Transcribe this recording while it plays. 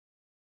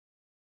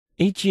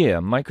Each year,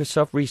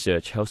 Microsoft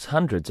Research hosts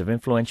hundreds of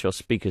influential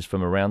speakers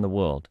from around the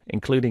world,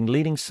 including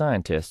leading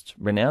scientists,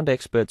 renowned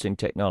experts in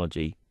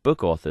technology,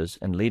 book authors,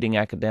 and leading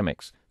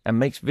academics, and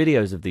makes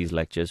videos of these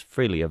lectures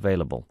freely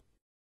available.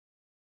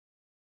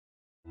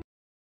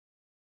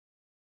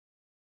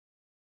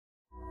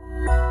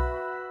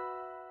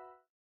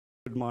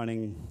 Good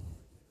morning.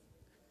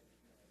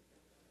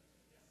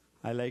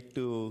 I'd like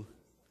to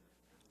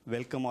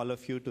welcome all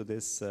of you to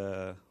this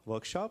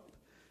workshop.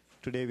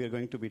 Today we are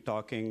going to be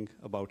talking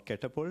about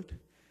Catapult,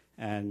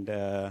 and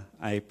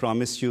I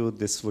promise you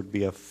this would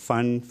be a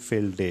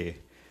fun-filled day.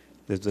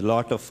 There's a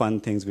lot of fun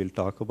things we'll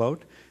talk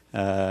about,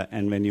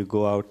 and when you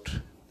go out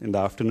in the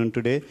afternoon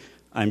today,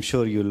 I'm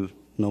sure you'll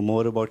know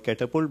more about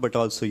Catapult, but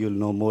also you'll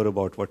know more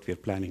about what we're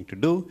planning to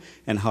do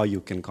and how you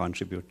can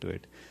contribute to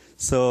it.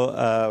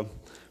 So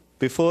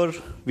before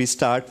we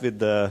start with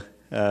the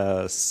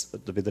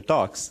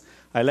talks,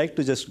 I'd like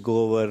to just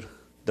go over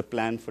the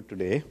plan for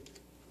today.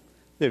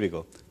 There we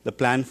go. The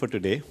plan for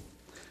today.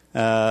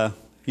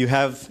 You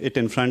have it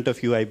in front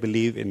of you, I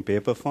believe, in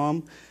paper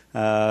form.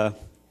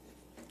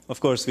 Of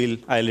course,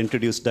 I'll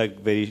introduce Doug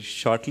very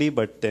shortly,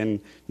 but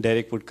then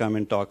Derek would come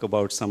and talk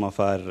about some of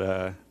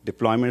our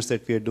deployments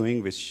that we are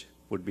doing, which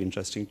would be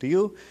interesting to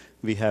you.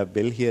 We have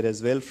Bill here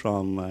as well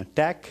from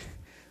TAC,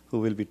 who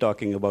will be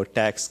talking about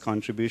TAC's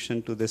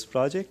contribution to this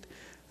project.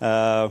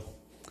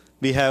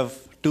 We have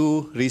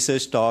two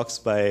research talks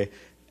by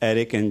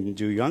Eric and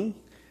Chiou,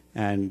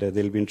 and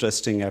there'll be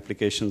interesting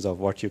applications of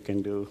what you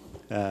can do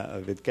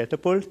with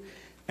Catapult.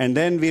 And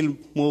then we'll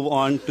move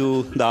on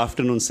to the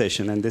afternoon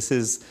session, and this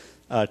is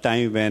a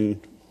time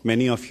when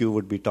many of you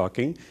would be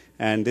talking.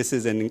 And this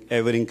is an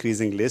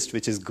ever-increasing list,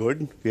 which is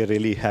good. We are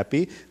really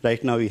happy.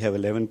 Right now we have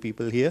 11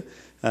 people here.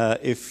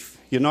 If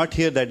you're not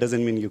here, that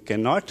doesn't mean you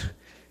cannot.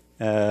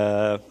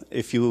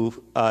 If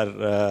you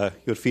are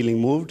you're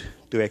feeling moved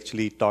to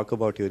actually talk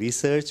about your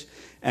research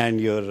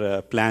and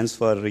your plans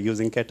for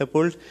using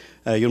Catapult,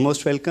 you're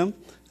most welcome.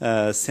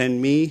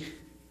 Send me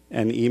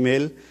an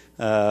email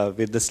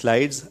with the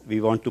slides.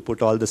 We want to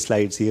put all the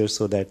slides here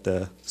so that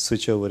the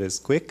switchover is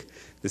quick.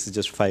 This is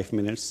just 5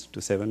 minutes to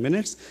 7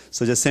 minutes.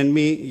 So just send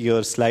me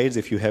your slides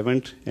if you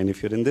haven't, and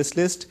if you're in this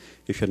list.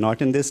 If you're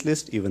not in this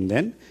list, even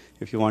then,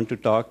 if you want to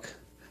talk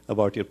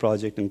about your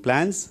project and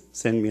plans,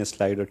 send me a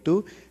slide or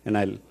two, and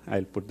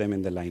I'll put them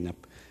in the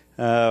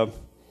lineup.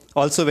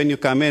 Also, when you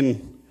come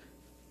in,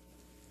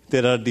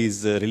 there are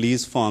these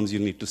release forms you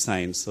need to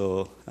sign.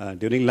 So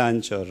during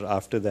lunch or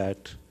after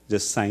that,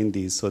 just sign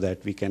these so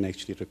that we can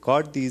actually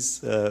record these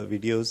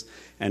videos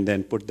and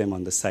then put them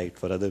on the site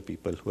for other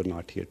people who are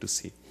not here to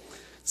see.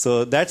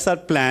 So that's our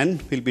plan.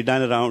 We'll be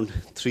done around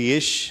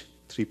 3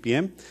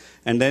 p.m.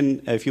 And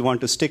then if you want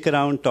to stick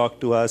around,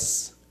 talk to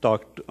us,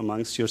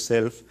 amongst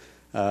yourself,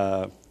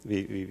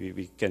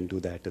 we can do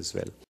that as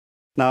well.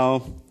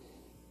 Now,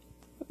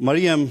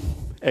 Mariam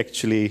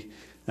actually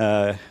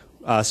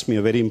asked me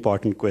a very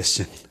important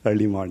question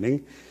early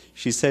morning.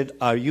 She said,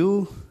 "Are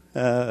you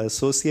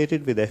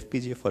associated with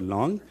FPGA for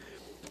long?"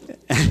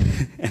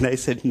 And I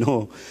said,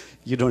 "No,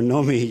 you don't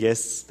know me.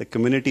 Yes, the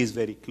community is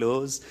very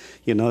close.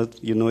 You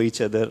know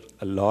each other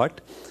a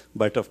lot,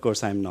 but of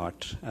course I'm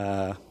not.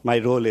 My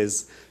role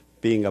is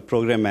being a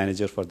program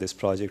manager for this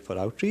project for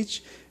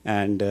outreach,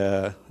 and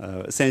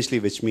essentially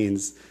which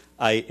means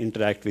I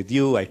interact with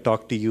you, I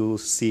talk to you,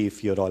 see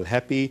if you're all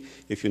happy.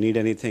 If you need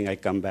anything, I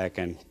come back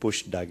and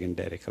push Doug and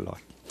Derek a lot.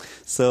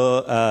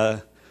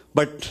 So,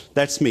 but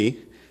that's me.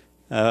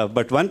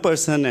 But one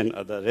person and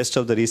the rest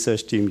of the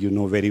research team you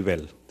know very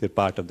well. They're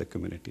part of the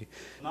community.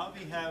 Now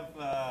we have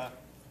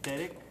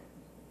Derek,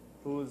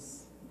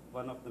 who's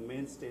one of the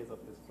mainstays of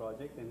this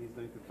project, and he's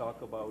going to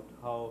talk about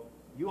how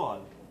you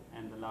all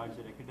and the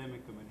larger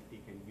academic community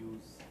can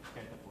use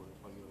Catapult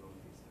for your own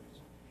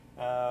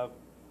research.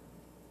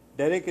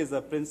 Derek is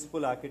a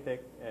principal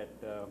architect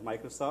at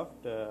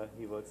Microsoft.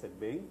 He works at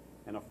Bing.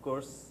 And of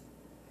course,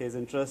 his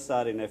interests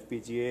are in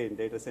FPGA and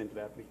data center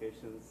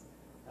applications.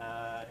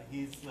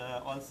 He's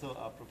also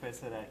a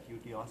professor at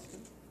UT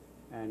Austin.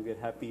 And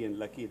we're happy and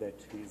lucky that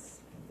he's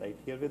right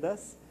here with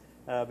us.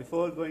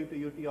 Before going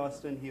to UT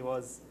Austin, he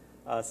was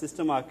a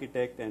system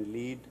architect and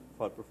lead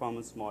for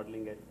performance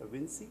modeling at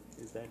Avinci.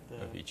 Is that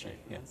Avicii,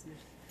 right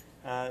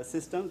yeah.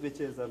 Systems, which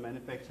is a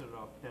manufacturer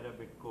of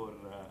terabit core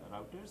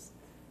routers.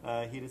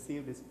 He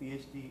received his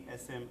PhD,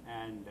 SM,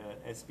 and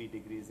SP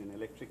degrees in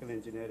electrical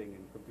engineering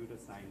and computer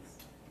science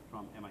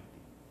from MIT.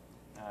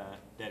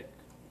 Derek,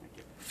 thank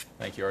you.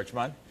 Thank you,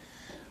 Arjman.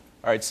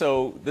 All right,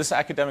 so this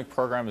academic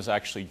program is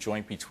actually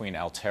joint between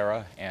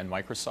Altera and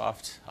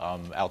Microsoft.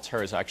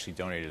 Altera has actually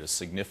donated a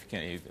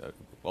significant,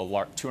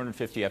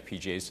 250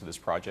 FPGAs to this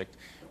project,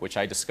 which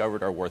I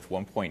discovered are worth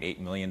 $1.8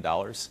 million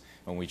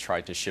when we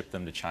tried to ship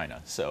them to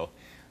China. So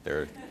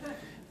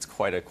it's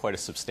quite a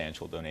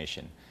substantial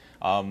donation.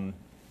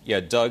 Yeah,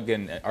 Doug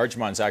and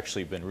Arjman's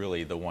actually been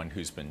really the one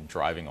who's been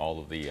driving all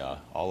of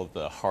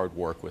the hard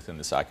work within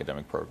this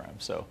academic program.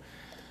 So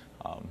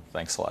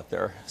thanks a lot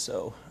there.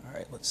 So all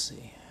right, let's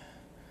see.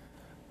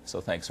 So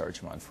thanks,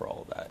 Arjman, for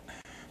all of that.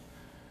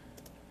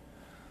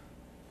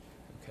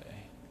 Okay.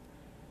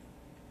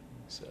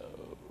 So,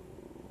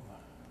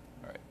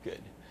 all right,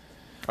 good.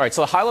 All right,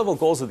 so the high-level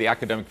goals of the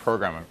academic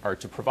program are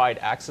to provide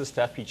access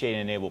to FPGA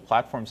and enable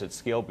platforms at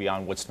scale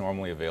beyond what's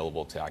normally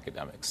available to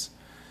academics.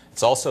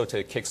 It's also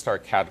to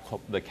kickstart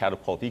the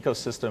Catapult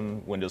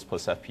ecosystem, Windows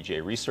plus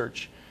FPGA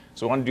research.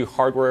 So we want to do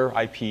hardware,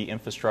 IP,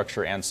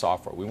 infrastructure, and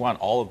software. We want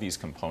all of these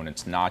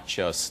components, not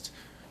just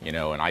an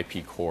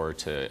IP core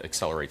to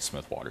accelerate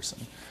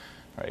Smith-Waterson.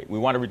 Right. We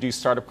want to reduce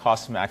startup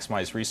costs and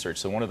maximize research.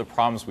 So one of the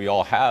problems we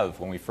all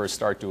have when we first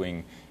start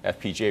doing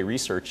FPGA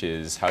research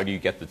is how do you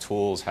get the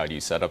tools, how do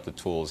you set up the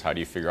tools, how do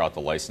you figure out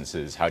the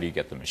licenses, how do you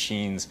get the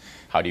machines,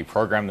 how do you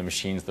program the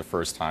machines the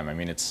first time. I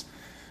mean, it's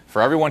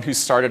for everyone who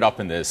started up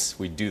in this,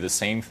 we do the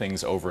same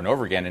things over and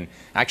over again. And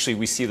actually,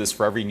 we see this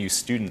for every new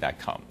student that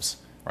comes.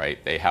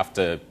 Right? They have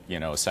to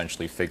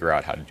essentially figure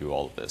out how to do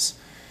all of this.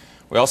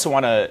 We also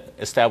want to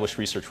establish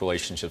research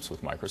relationships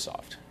with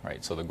Microsoft.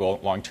 Right? So the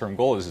long-term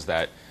goal is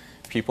that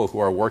people who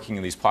are working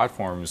in these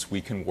platforms,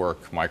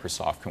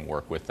 Microsoft can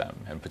work with them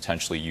and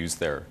potentially use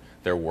their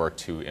work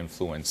to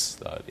influence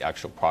the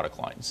actual product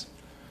lines.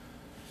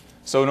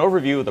 So an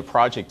overview of the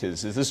project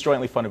is this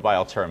jointly funded by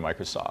Altera and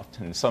Microsoft.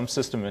 And some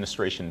system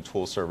administration and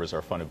tool servers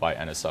are funded by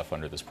NSF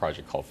under this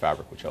project called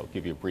Fabric, which I'll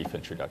give you a brief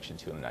introduction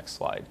to in the next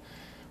slide.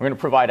 We're going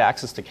to provide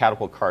access to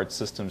Catapult card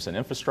systems and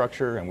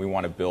infrastructure, and we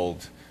want to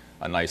build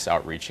a nice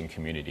outreach and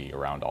community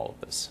around all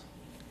of this.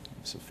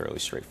 So fairly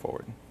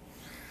straightforward.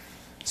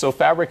 So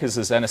Fabric is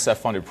this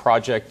NSF-funded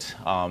project.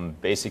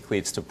 Basically,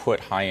 it's to put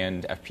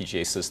high-end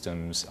FPGA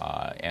systems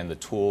and the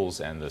tools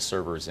and the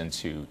servers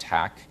into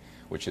TAC,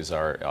 which is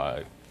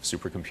our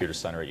supercomputer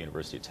center at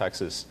University of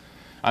Texas.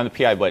 I'm the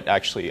PI, but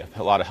actually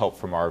a lot of help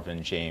from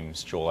Arvin,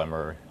 James, Joel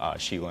Emmer,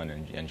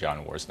 Sheelan, and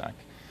John Worsnack.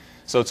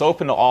 So it's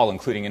open to all,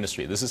 including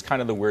industry. This is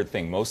kind of the weird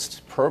thing.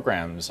 Most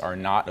programs are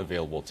not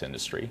available to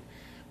industry,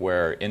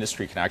 where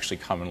industry can actually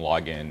come and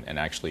log in and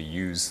actually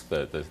use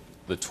the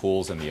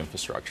tools and the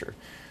infrastructure.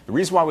 The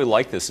reason why we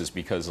like this is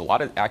because a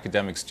lot of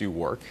academics do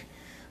work.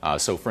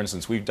 So for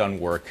instance, we've done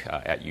work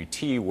at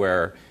UT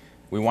where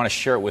we want to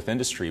share it with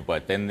industry,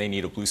 but then they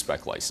need a blue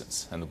spec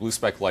license. And the blue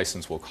spec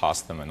license will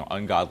cost them an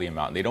ungodly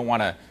amount. And they don't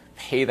want to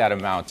pay that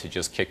amount to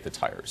just kick the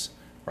tires.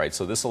 Right?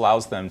 So this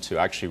allows them to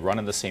actually run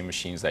on the same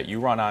machines that you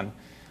run on,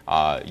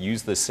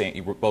 use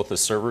both the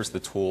servers, the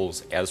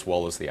tools, as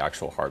well as the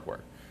actual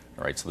hardware.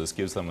 All right? So this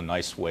gives them a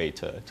nice way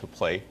to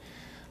play.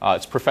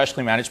 It's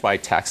professionally managed by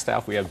TAC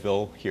staff. We have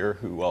Bill here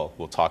who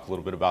will talk a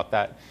little bit about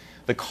that.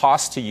 The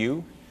cost to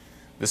you,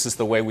 this is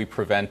the way we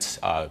prevent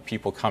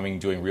people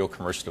doing real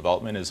commercial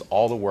development, is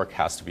all the work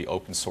has to be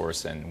open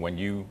source. And when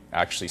you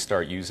actually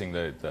start using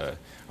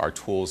our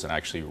tools and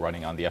actually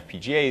running on the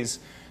FPGAs,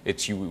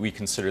 we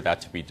consider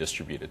that to be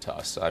distributed to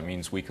us. That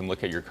means we can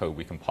look at your code,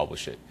 we can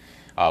publish it.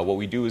 What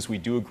we do is we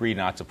do agree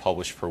not to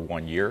publish for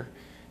 1 year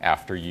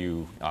after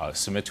you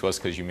submit to us,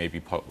 because you may be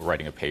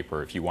writing a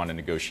paper. If you want to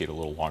negotiate a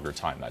little longer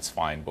time, that's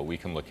fine, but we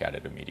can look at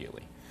it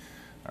immediately.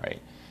 All right.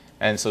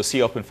 And so see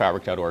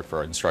openfabric.org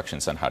for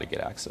instructions on how to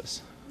get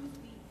access.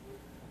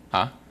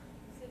 Huh?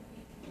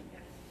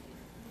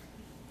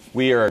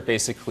 We are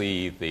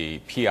basically the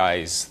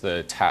PIs,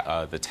 the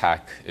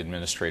TAC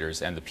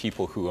administrators, and the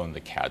people who own the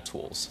CAD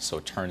tools. So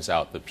it turns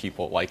out the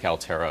people like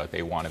Altera,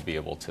 they want to be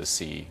able to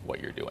see what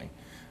you're doing.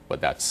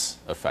 But that's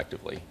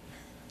effectively.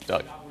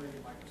 Doug?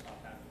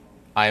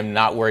 I am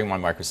not wearing my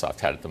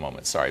Microsoft hat at the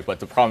moment, sorry. But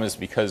the problem is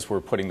because we're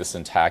putting this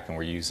in TAC and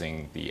we're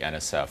using the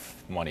NSF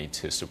money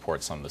to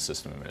support some of the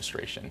system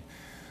administration.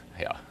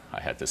 Yeah, I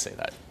had to say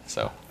that.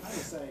 So. I would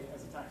say,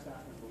 as a tax staff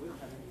member, we don't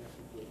have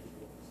any FPGA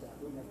people on staff.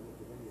 We never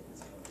looked at any of this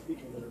stuff. The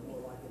people that are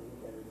more likely to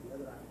look at it are the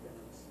other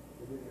academics.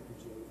 They're doing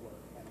FPGA work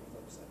and the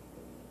folks that.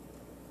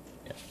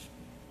 Yeah.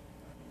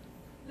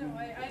 No,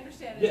 I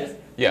understand. Yes.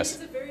 Yes.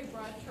 It's a very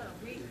broad term.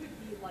 We could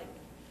be like.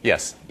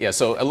 Yes. Yeah.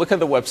 So look at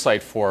the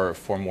website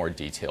for more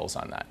details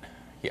on that.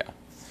 Yeah.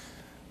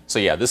 So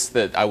yeah, this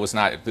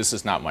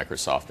is not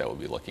Microsoft that will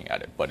be looking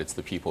at it, but it's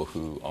the people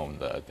who own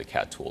the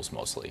CAD tools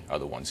mostly are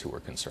the ones who are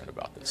concerned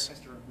about this.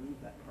 Has to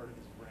remove that part of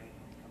his brain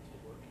when he comes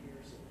to work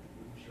here, so that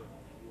he can sure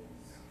all feels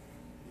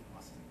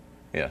awesome.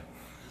 Yeah.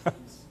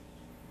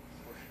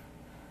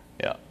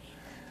 Yeah.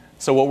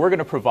 So what we're going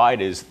to provide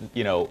is,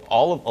 a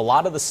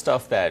lot of the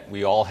stuff that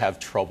we all have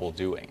trouble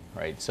doing,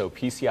 right? So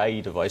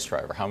PCIe device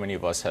driver, how many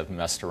of us have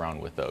messed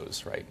around with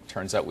those, right?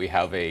 Turns out we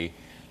have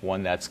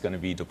one that's going to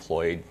be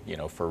deployed,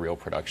 for real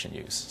production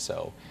use.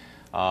 So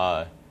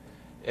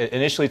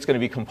initially it's going to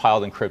be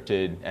compiled,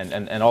 encrypted,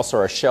 and also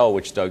our shell,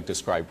 which Doug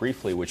described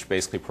briefly, which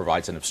basically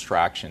provides an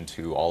abstraction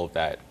to all of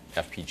that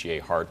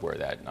FPGA hardware,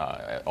 that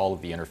all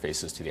of the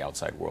interfaces to the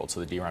outside world. So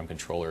the DRAM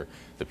controller,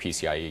 the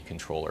PCIe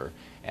controller,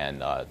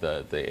 and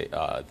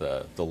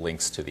the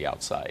links to the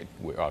outside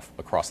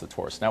across the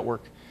Taurus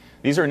network.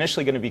 These are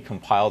initially going to be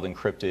compiled,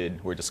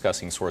 encrypted. We're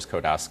discussing source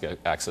code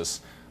access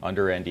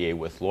under NDA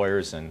with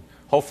lawyers, and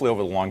hopefully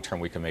over the long term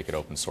we can make it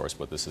open source.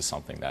 But this is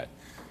something that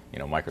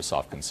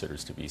Microsoft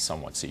considers to be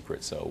somewhat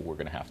secret, so we're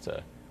going to have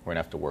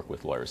to work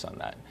with lawyers on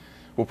that.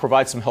 We'll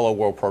provide some Hello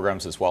World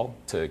programs as well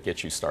to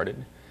get you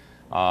started.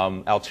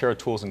 Altera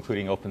tools,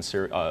 including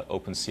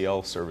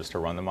OpenCL servers to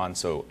run them on.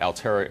 So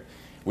Altera,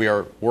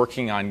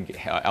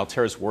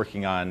 Altera's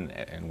working on,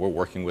 and we're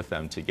working with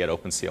them to get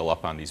OpenCL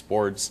up on these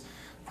boards.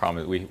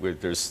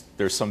 There's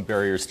some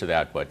barriers to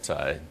that,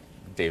 but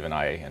Dave and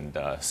I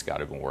and Scott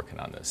have been working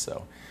on this.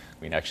 So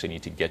we actually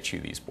need to get you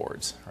these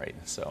boards, right?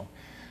 So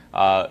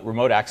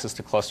remote access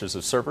to clusters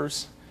of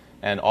servers.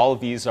 And all of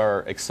these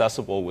are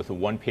accessible with a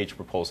one-page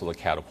proposal at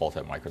Catapult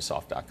at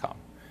Microsoft.com.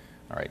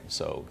 All right,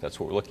 so that's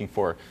what we're looking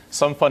for.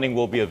 Some funding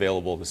will be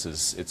available.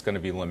 It's going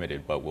to be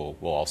limited, but we'll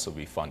also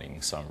be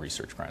funding some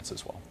research grants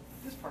as well.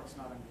 This part's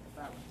not under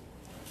the fabric.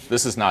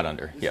 This is not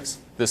under, yes.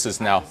 This is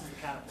now,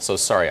 so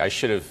sorry, I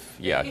should have,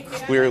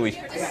 clearly. You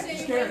have to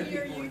say when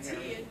you're UT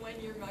and when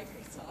you're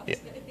Microsoft. Yeah.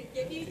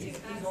 He's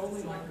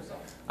only Microsoft.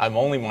 I'm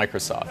only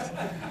Microsoft.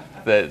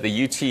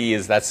 The UT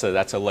is, that's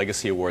a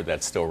legacy award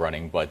that's still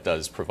running, but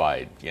does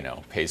provide,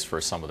 pays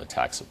for some of the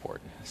tax support,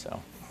 so.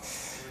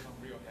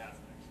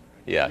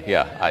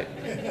 Yeah.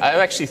 I've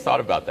actually thought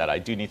about that. I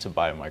do need to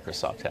buy a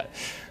Microsoft hat.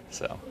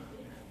 So,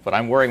 but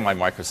I'm wearing my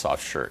Microsoft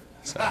shirt.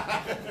 So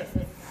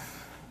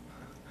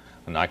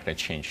I'm not going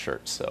to change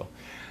shirts. So,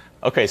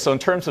 okay. So in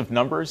terms of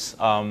numbers,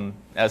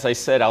 as I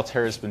said,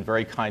 Altera has been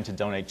very kind to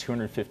donate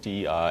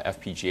 250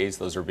 FPGAs.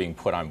 Those are being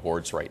put on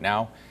boards right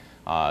now.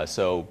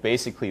 So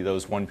basically,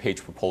 those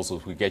one-page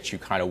proposals would get you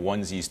kind of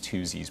onesies,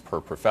 twosies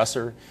per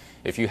professor.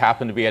 If you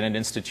happen to be at an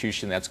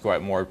institution that's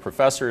got more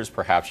professors,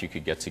 perhaps you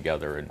could get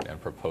together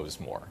and propose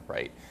more,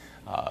 right,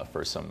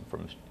 for some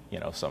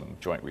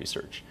joint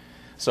research.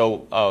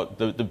 So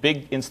the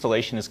big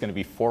installation is going to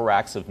be 4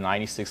 racks of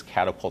 96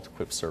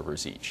 Catapult-equipped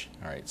servers each.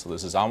 All right, so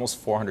this is almost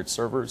 400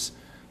 servers.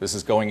 This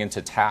is going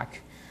into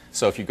TAC.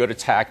 So if you go to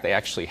TAC, they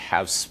actually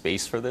have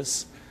space for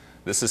this.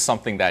 This is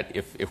something that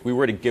if we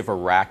were to give a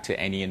rack to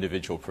any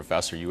individual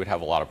professor, you would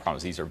have a lot of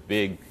problems. These are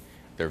big,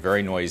 they're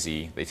very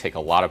noisy, they take a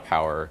lot of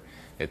power.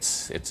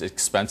 It's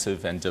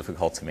expensive and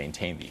difficult to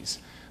maintain these.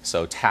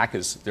 So TAC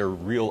they're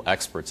real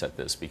experts at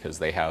this because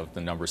they have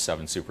the number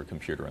 7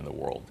 supercomputer in the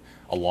world,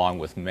 along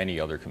with many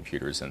other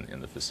computers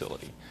in the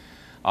facility.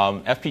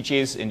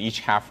 FPGAs in each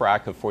half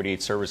rack of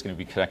 48 servers is going to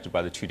be connected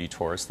by the 2D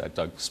Taurus that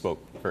Doug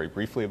spoke very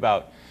briefly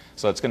about.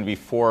 So it's going to be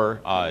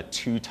 4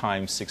 2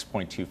 times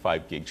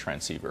 6.25 gig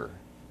transceiver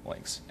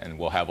links. And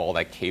we'll have all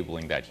that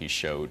cabling that he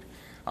showed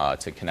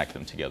to connect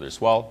them together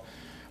as well.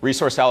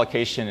 Resource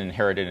allocation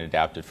inherited and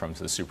adapted from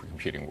the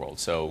supercomputing world.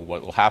 So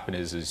what will happen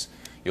is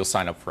you'll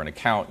sign up for an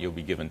account, you'll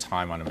be given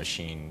time on a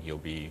machine, you'll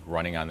be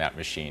running on that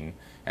machine,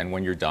 and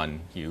when you're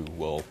done, you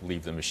will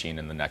leave the machine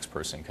and the next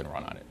person can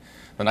run on it.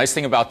 The nice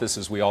thing about this,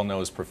 as we all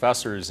know as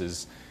professors,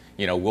 is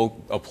we'll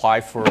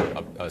apply for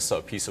a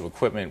piece of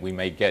equipment. We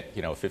may get a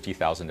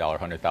 $50,000,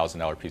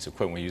 $100,000 piece of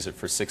equipment. We use it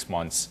for 6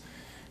 months,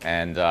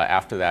 and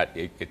after that,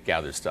 it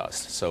gathers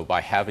dust. So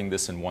by having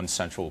this in one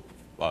central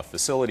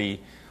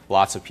facility,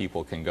 lots of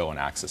people can go and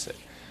access it.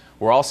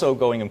 We're also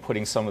going and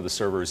putting some of the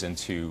servers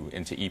into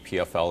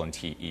EPFL and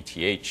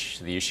ETH.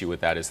 The issue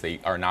with that is they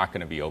are not going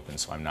to be open,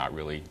 so I'm not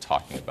really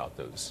talking about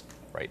those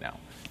right now.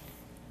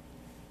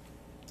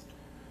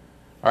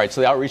 All right, so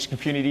the outreach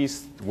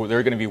communities, there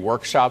are going to be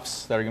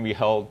workshops that are going to be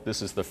held.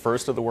 This is the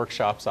first of the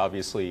workshops,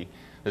 obviously.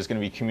 There's going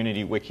to be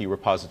community wiki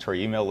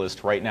repository email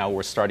list. Right now,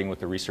 we're starting with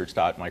the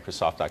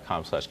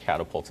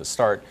research.microsoft.com/catapult to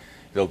start.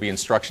 There'll be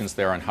instructions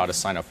there on how to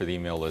sign up for the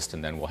email list,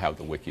 and then we'll have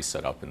the wiki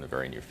set up in the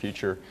very near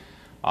future.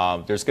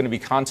 There's going to be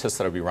contests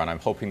that will be run. I'm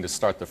hoping to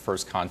start the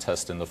first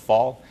contest in the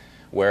fall,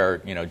 where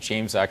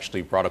James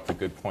actually brought up a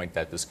good point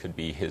that this could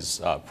be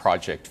his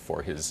project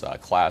for his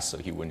class, so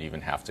he wouldn't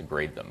even have to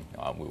grade them.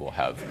 We will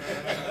have,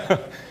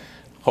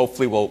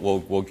 hopefully,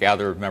 we'll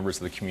gather members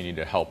of the community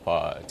to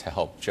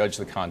help judge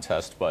the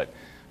contest. But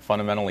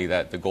fundamentally,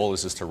 the goal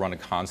is to run a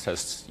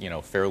contest,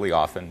 fairly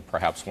often,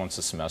 perhaps once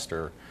a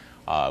semester.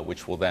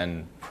 Which will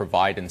then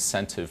provide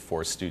incentive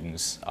for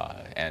students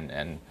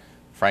and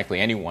frankly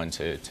anyone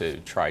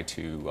to try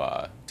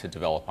to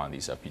develop on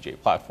these FPGA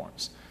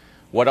platforms.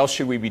 What else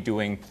should we be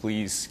doing?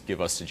 Please give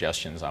us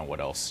suggestions on what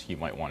else you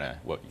might want to,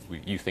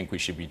 you think we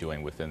should be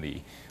doing within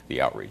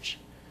the outreach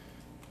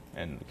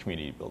and the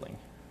community building.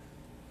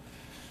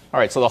 All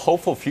right, so the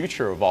hopeful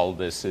future of all of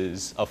this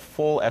is a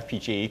full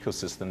FPGA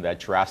ecosystem that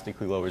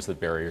drastically lowers the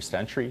barriers to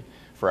entry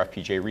for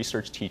FPGA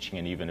research, teaching,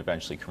 and even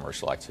eventually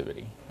commercial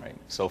activity. Right?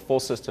 So full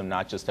system,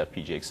 not just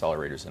FPGA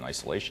accelerators in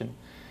isolation.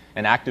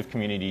 An active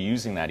community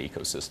using that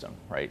ecosystem.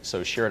 Right?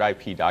 So shared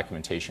IP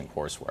documentation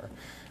courseware.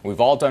 We've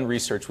all done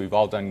research. We've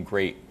all done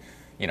great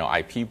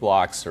IP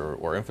blocks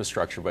or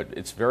infrastructure, but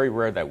it's very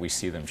rare that we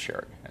see them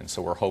shared. And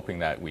so we're hoping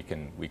that we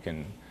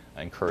can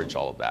encourage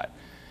all of that.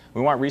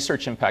 We want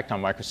research impact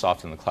on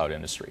Microsoft and the cloud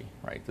industry.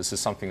 Right? This is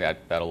something that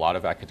a lot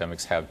of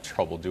academics have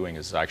trouble doing,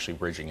 is actually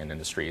bridging an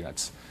industry.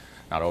 That's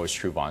not always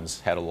true. Von's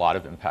had a lot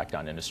of impact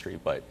on industry,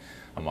 but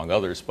among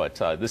others. But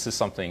this is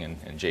something,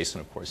 and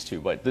Jason, of course,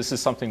 too. But this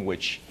is something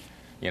which,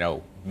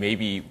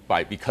 maybe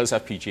because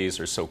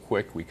FPGAs are so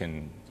quick, we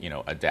can,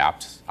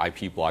 adapt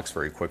IP blocks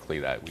very quickly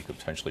that we could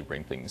potentially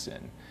bring things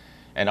in.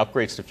 And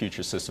upgrades to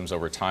future systems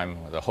over time.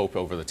 The hope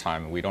over the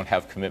time, we don't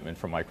have commitment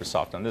from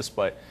Microsoft on this,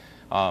 but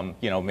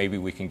maybe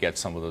we can get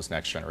some of those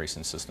next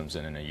generation systems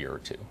in a year or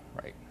two,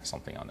 right?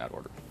 Something on that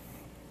order.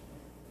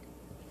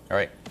 All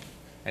right.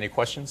 Any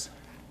questions?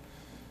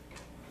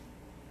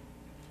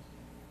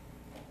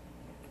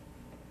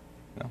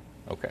 No?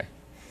 Okay.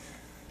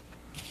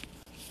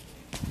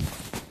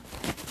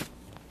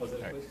 Was there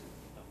a Right. question?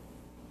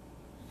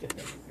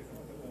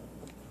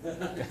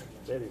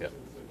 Very Yeah. good.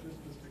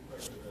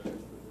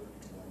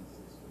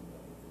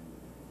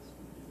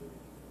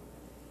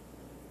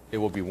 It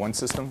will be one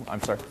system?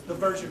 I'm sorry? The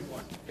version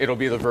 1. It'll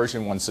be the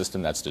version 1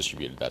 system that's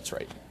distributed, that's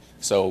right.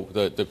 So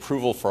the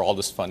approval for all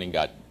this funding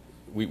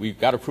we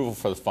got approval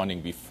for the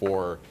funding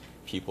before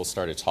people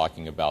started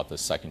talking about the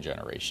second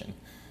generation.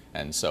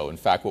 And so, in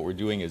fact, what we're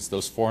doing is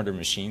those 400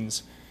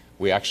 machines,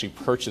 we actually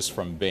purchased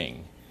from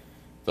Bing.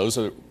 Those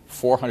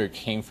 400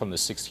 came from the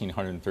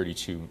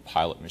 1,632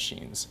 pilot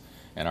machines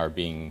and are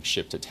being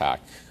shipped to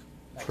TAC.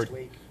 Next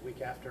week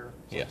after,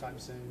 Yeah. sometime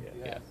soon.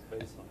 Yeah.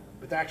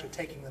 But they're actually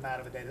taking them out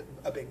of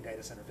a big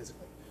data center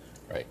physically.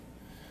 Right.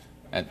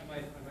 And I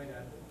might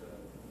add that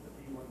the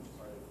B1,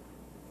 sorry,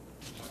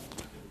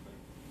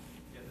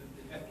 yeah,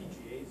 the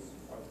FPGAs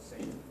are the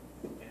same,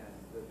 and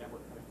the network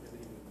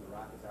connectivity with the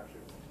rack is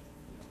actually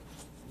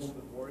a little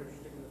bit more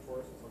interesting in the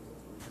Taurus in some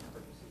sense for research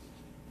purposes.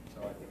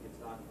 So I think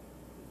it's not,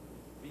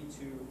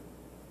 B2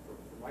 for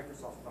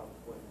Microsoft cloud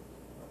deployment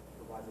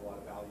provides a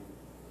lot of value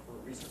from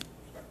a research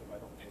perspective.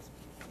 I don't think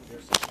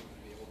there's something to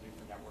be able to do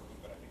for networking,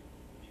 but I think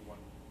B1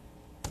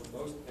 for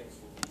most things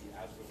will be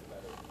as good or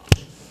better.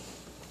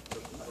 So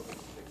I don't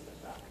think it's a big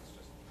step back. It's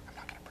just I'm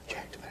not going to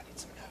project, but I need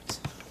some notes.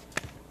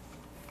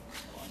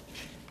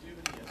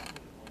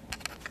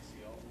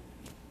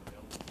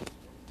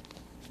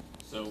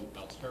 so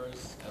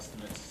Altera's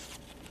estimates,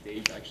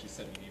 Dave actually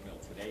sent me an email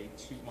today,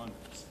 2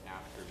 months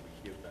after we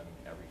give them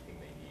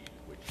everything they need,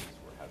 which is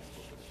we're having a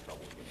little bit of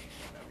trouble giving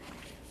them everything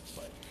they need.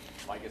 But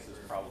my guess is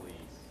probably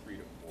 3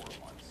 to 4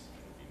 months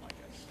would be my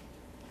guess.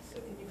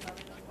 So can you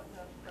comment on what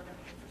the program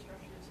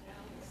infrastructure is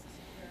now? Is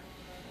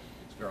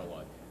this It's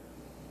Verilog.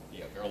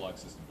 Yeah, Verilog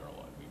system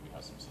Verilog. We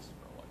have some system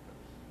Verilog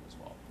code as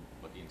well.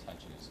 But the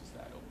intention is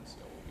that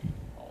OpenCL will be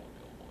all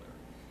available there.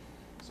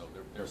 So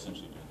they're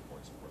essentially doing the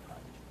port support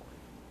package for it.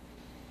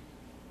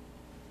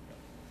 Yeah.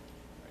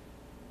 Right.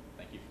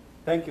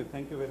 Thank you.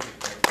 Thank you very much.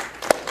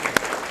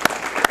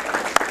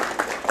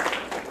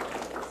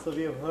 So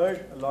we have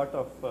heard a lot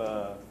of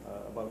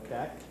about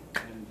TAC,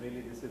 and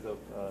really this is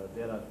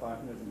there are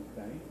partners in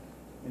crime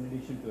in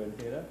addition to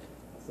Altera.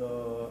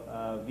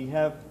 So we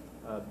have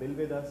Bill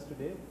with us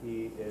today.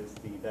 He is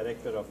the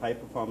director of high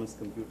performance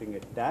computing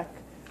at TAC.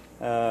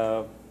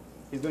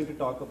 He's going to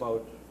talk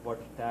about what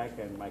TAC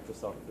and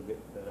Microsoft are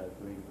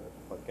doing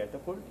for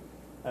Catapult.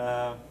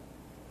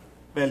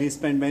 Well, he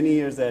spent many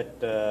years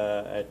at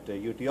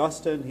UT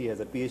Austin. He has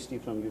a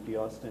PhD from UT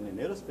Austin in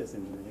aerospace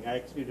engineering. I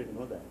actually didn't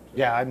know that.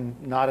 Yeah, I'm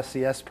not a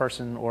CS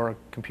person or a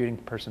computing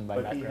person by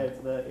But background. he heads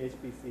the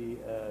HPC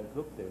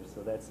group there,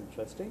 so that's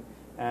interesting.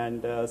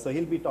 And so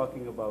he'll be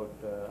talking about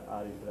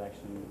our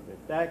interaction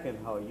with TAC and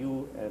how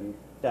you and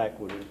TAC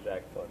would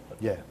interact for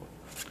Yeah.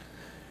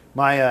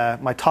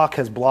 My talk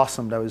has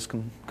blossomed. I was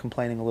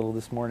complaining a little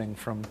this morning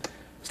from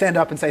stand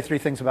up and say 3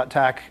 things about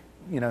TAC,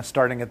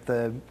 starting at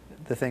the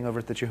thing over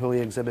at the Chiou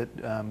exhibit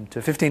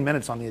to 15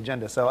 minutes on the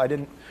agenda. So I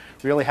didn't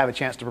really have a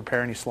chance to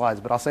prepare any slides,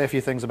 but I'll say a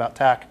few things about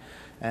TAC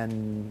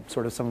and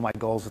sort of some of my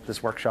goals at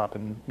this workshop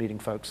and meeting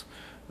folks.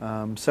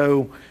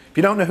 So if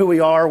you don't know who we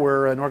are,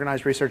 we're an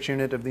organized research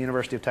unit of the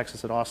University of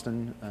Texas at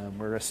Austin.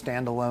 We're a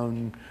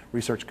standalone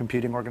research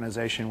computing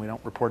organization. We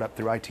don't report up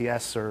through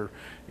ITS or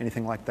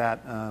anything like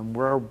that.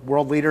 We're a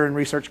world leader in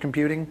research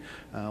computing.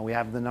 We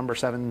have the number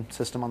 7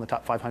 system on the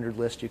top 500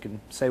 list. You can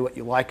say what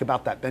you like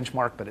about that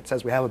benchmark, but it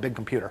says we have a big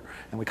computer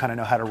and we kind of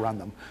know how to run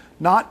them.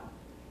 Not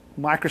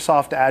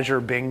Microsoft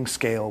Azure Bing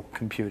scale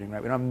computing,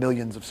 right? We don't have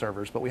millions of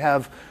servers, but we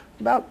have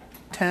about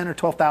 10 or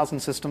 12,000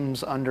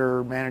 systems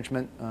under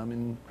management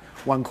in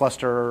one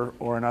cluster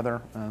or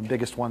another.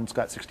 Biggest one's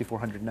got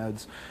 6,400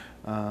 nodes.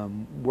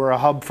 We're a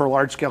hub for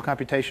large-scale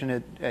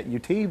computation at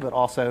UT, but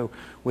also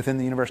within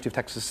the University of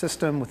Texas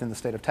system, within the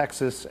state of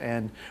Texas,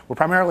 and we're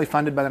primarily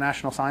funded by the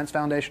National Science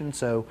Foundation,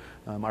 so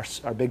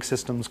our big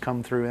systems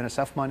come through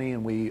NSF money,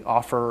 and we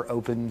offer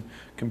open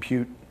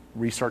compute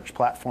research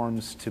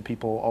platforms to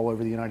people all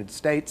over the United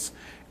States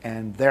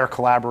and their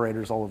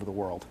collaborators all over the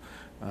world.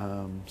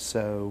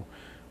 So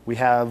we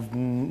have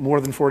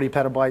more than 40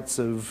 petabytes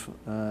of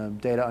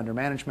data under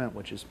management,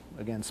 which is,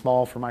 again,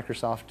 small for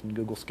Microsoft and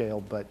Google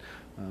scale, but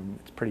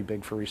it's pretty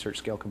big for research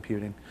scale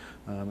computing.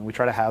 And we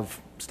try to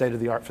have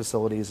state-of-the-art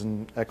facilities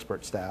and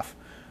expert staff.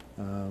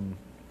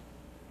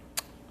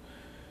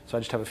 So I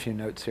just have a few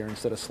notes here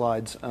instead of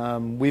slides.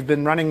 We've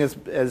been running,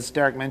 as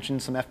Derek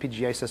mentioned, some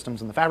FPGA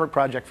systems in the Fabric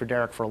project for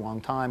Derek for a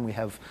long time. We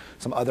have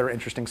some other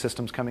interesting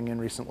systems coming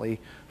in recently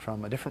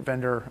from a different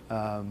vendor,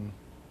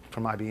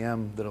 from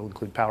IBM, that'll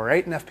include Power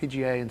 8 and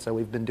FPGA, and so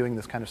we've been doing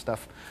this kind of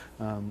stuff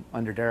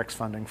under Derek's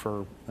funding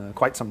for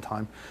quite some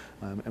time,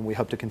 and we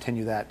hope to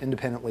continue that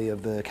independently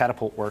of the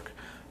Catapult work.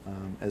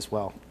 as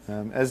well.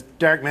 As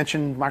Derek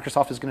mentioned,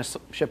 Microsoft is going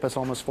to ship us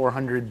almost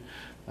 400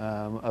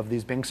 of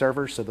these Bing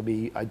servers, so they'll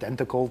be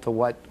identical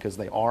to because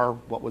they are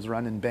what was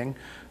run in Bing,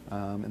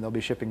 and they'll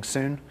be shipping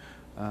soon.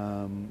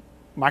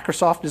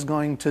 Microsoft is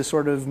going to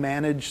sort of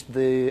manage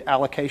the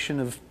allocation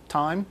of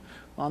time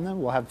on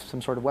them. We'll have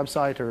some sort of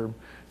website or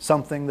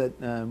something that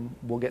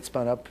will get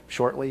spun up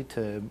shortly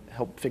to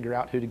help figure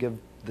out who to give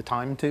the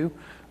time to,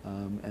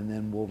 and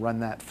then we'll run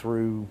that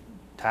through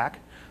TAC.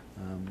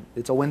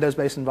 It's a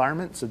Windows-based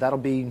environment, so that'll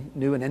be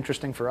new and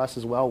interesting for us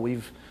as well.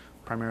 We've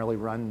primarily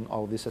run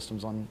all of these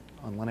systems on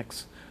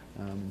Linux,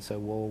 and so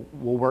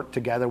we'll work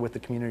together with the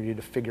community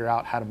to figure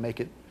out how to make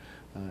it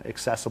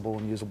accessible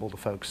and usable to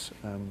folks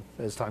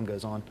as time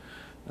goes on.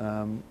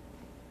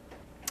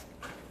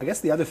 I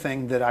guess the other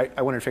thing that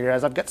I wanted to figure out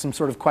is I've got some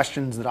sort of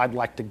questions that I'd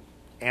like to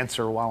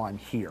answer while I'm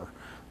here.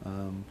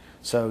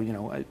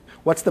 So,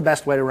 what's the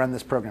best way to run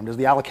this program? Does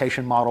the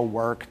allocation model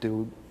work?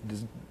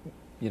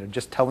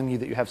 Just telling you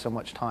that you have so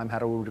much time, how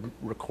do we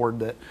record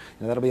that?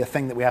 That'll be a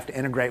thing that we have to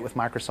integrate with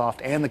Microsoft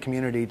and the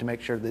community to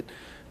make sure that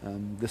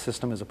the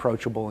system is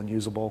approachable and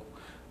usable.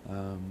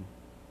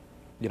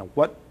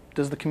 What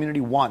does the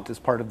community want as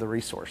part of the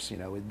resource?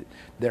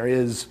 There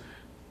is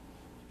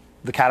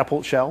the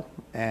Catapult shell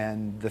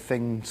and the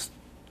things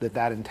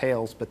that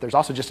entails, but there's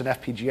also just an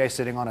FPGA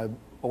sitting on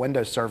a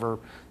Windows server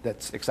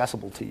that's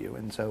accessible to you.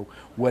 And so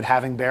would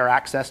having bare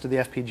access to the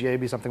FPGA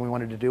be something we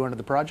wanted to do under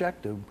the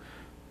project?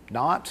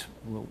 Not?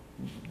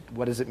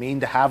 What does it mean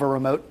to have a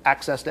remote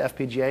access to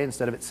FPGA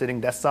instead of it sitting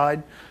desk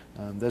side?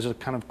 Those are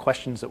kind of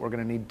questions that we're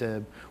going to need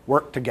to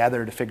work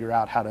together to figure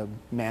out how to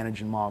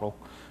manage and model.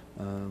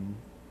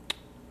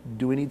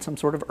 Do we need some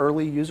sort of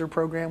early user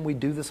program? We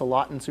do this a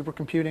lot in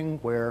supercomputing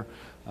where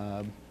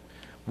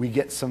we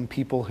get some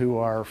people who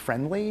are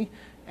friendly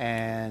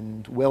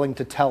and willing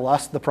to tell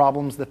us the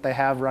problems that they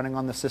have running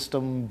on the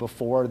system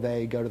before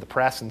they go to the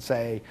press and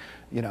say,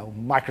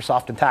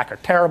 Microsoft and TAC are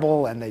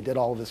terrible and they did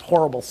all of this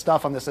horrible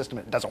stuff on the system,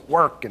 it doesn't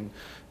work and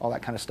all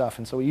that kind of stuff.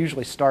 And so we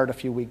usually start a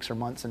few weeks or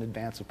months in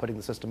advance of putting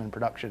the system in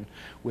production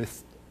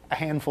with a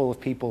handful of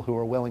people who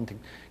are willing to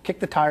kick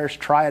the tires,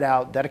 try it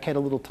out, dedicate a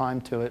little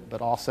time to it,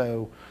 but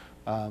also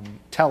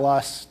tell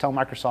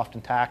Microsoft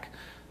and TAC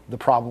the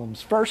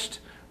problems first,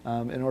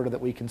 in order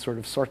that we can sort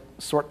of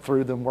sort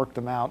through them, work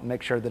them out, and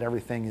make sure that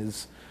everything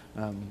is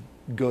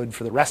good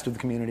for the rest of the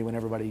community when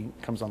everybody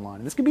comes online.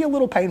 And this can be a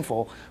little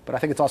painful, but I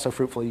think it's also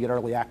fruitful. You get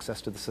early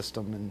access to the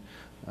system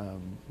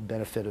and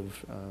benefit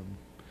of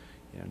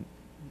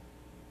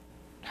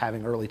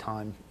having early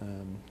time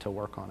to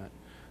work on it.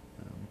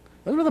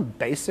 Those are the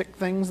basic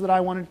things that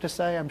I wanted to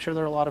say. I'm sure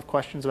there are a lot of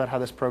questions about how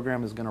this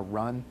program is going to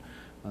run.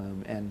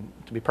 And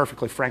to be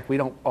perfectly frank, we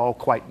don't all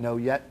quite know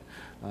yet.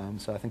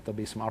 So I think there'll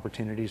be some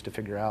opportunities to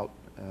figure out,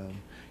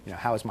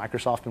 how has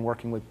Microsoft been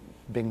working with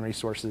Bing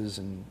resources,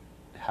 and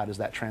how does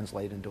that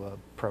translate into a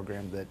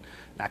program that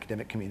an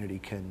academic community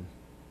can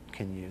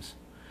use.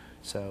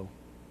 So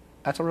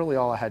that's really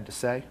all I had to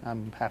say.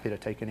 I'm happy to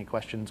take any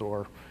questions,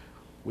 or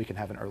we can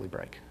have an early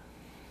break.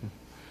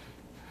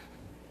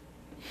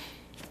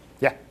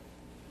 Yeah.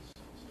 So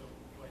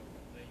quite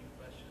a lame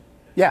question.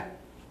 Yeah.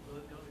 Will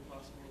it be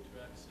possible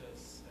to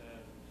access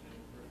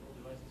peripheral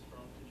devices from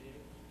FPGA?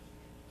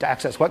 To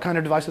access what kind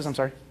of devices? I'm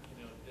sorry.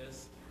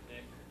 This,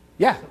 NIC.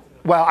 Yeah.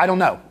 Well, I don't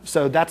know.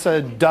 So that's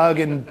a Doug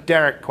and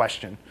Derek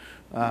question.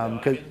 From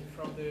the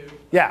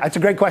Yeah, it's a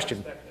great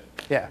question.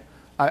 Yeah.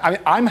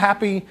 I'm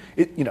happy.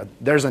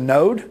 There's a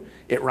node.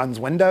 It runs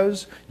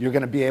Windows. You're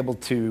going to be able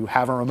to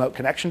have a remote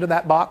connection to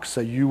that box,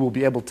 so you will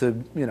be able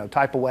to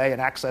type away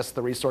and access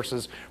the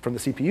resources from the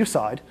CPU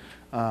side.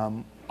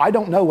 I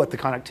don't know what the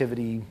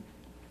connectivity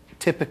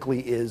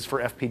typically is for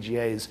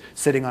FPGAs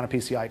sitting on a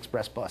PCI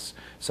Express bus.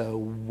 So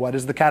what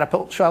does the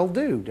Catapult shell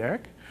do,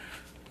 Derek?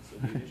 So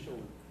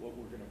what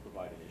we're going to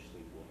provide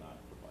initially will not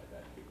provide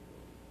that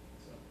capability.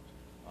 So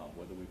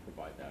whether we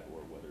provide that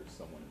or whether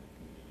someone in the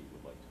community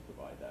would like to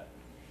provide that,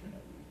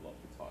 we'd love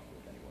to talk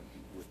with anyone who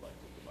would like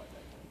to provide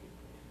that kind of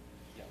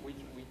capability. Yeah,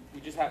 we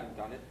just haven't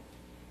done it,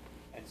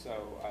 and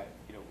so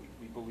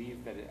we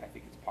believe that I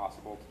think it's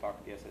possible to talk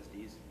to the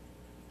SSDs.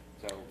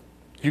 So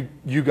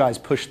you guys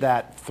push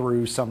that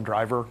through some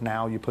driver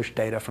now. You push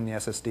data from the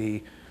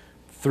SSD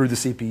through the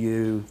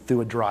CPU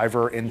through a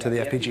driver into the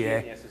FPGA.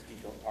 And the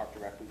SSD don't talk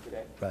directly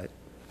today. Right.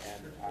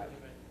 And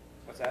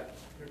what's that?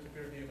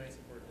 Peer-to-peer DMA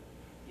supported.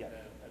 Yeah.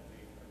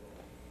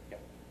 Yeah.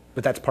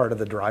 But that's part of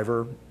the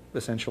driver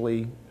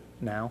essentially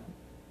now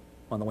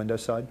on the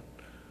Windows side.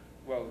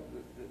 Well,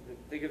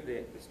 think of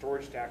the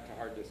storage stack to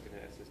hard disk and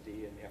an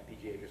SSD, and the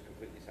FPGA just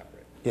completely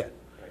separate. Yeah.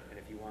 Right. And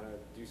if you want to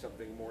do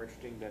something more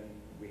interesting, then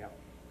you have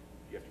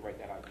to write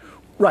that out.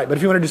 Right, but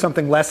if you want to do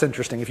something less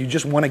interesting, if you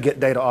just want to get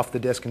data off the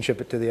disk and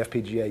ship it to the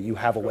FPGA, you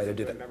have a way to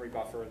do that. Memory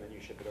buffer, and then you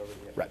ship it over to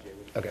the FPGA. Right.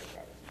 Okay. Is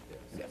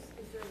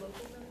there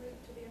local memory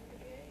to the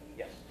FPGA?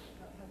 Yes.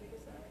 How big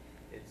is that?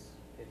 It's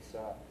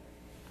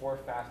 4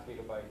 fast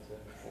gigabytes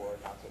and 4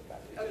 not so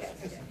fast. Okay.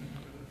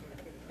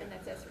 And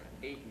that's SRAM.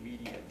 8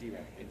 media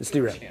DRAM. It's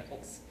DRAM.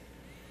 Channels.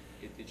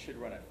 It should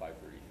run at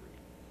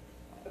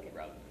 533. Okay.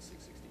 rather than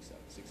 667.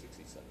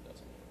 667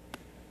 doesn't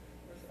work.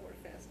 Or four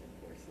fast and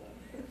four slow.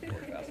 4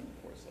 fast and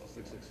 4 slow.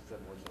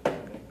 667 works on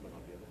one thing, but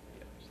not the other.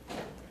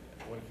 Yeah.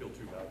 I wouldn't feel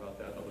too bad about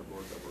that. Other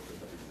boards I work with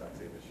have the exact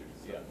same issues.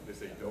 So Yeah. they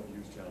say don't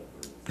use channel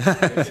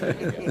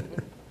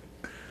 3.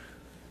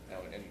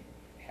 Now, and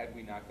had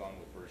we not gone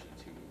with version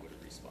 2, we would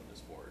have respun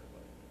this board,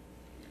 but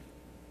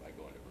by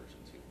going to version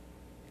 2,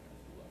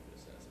 we left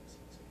this as is.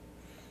 So.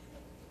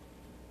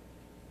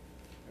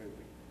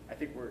 I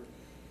think we're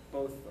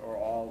both or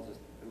all just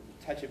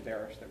a touch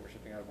embarrassed that we're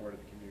shipping out a board to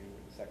the community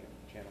with the second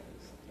channel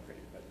is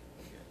great, but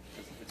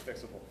it's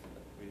fixable.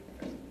 We didn't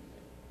fix it.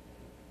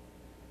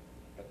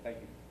 But thank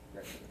you,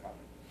 Greg, for the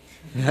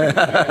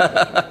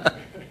comment.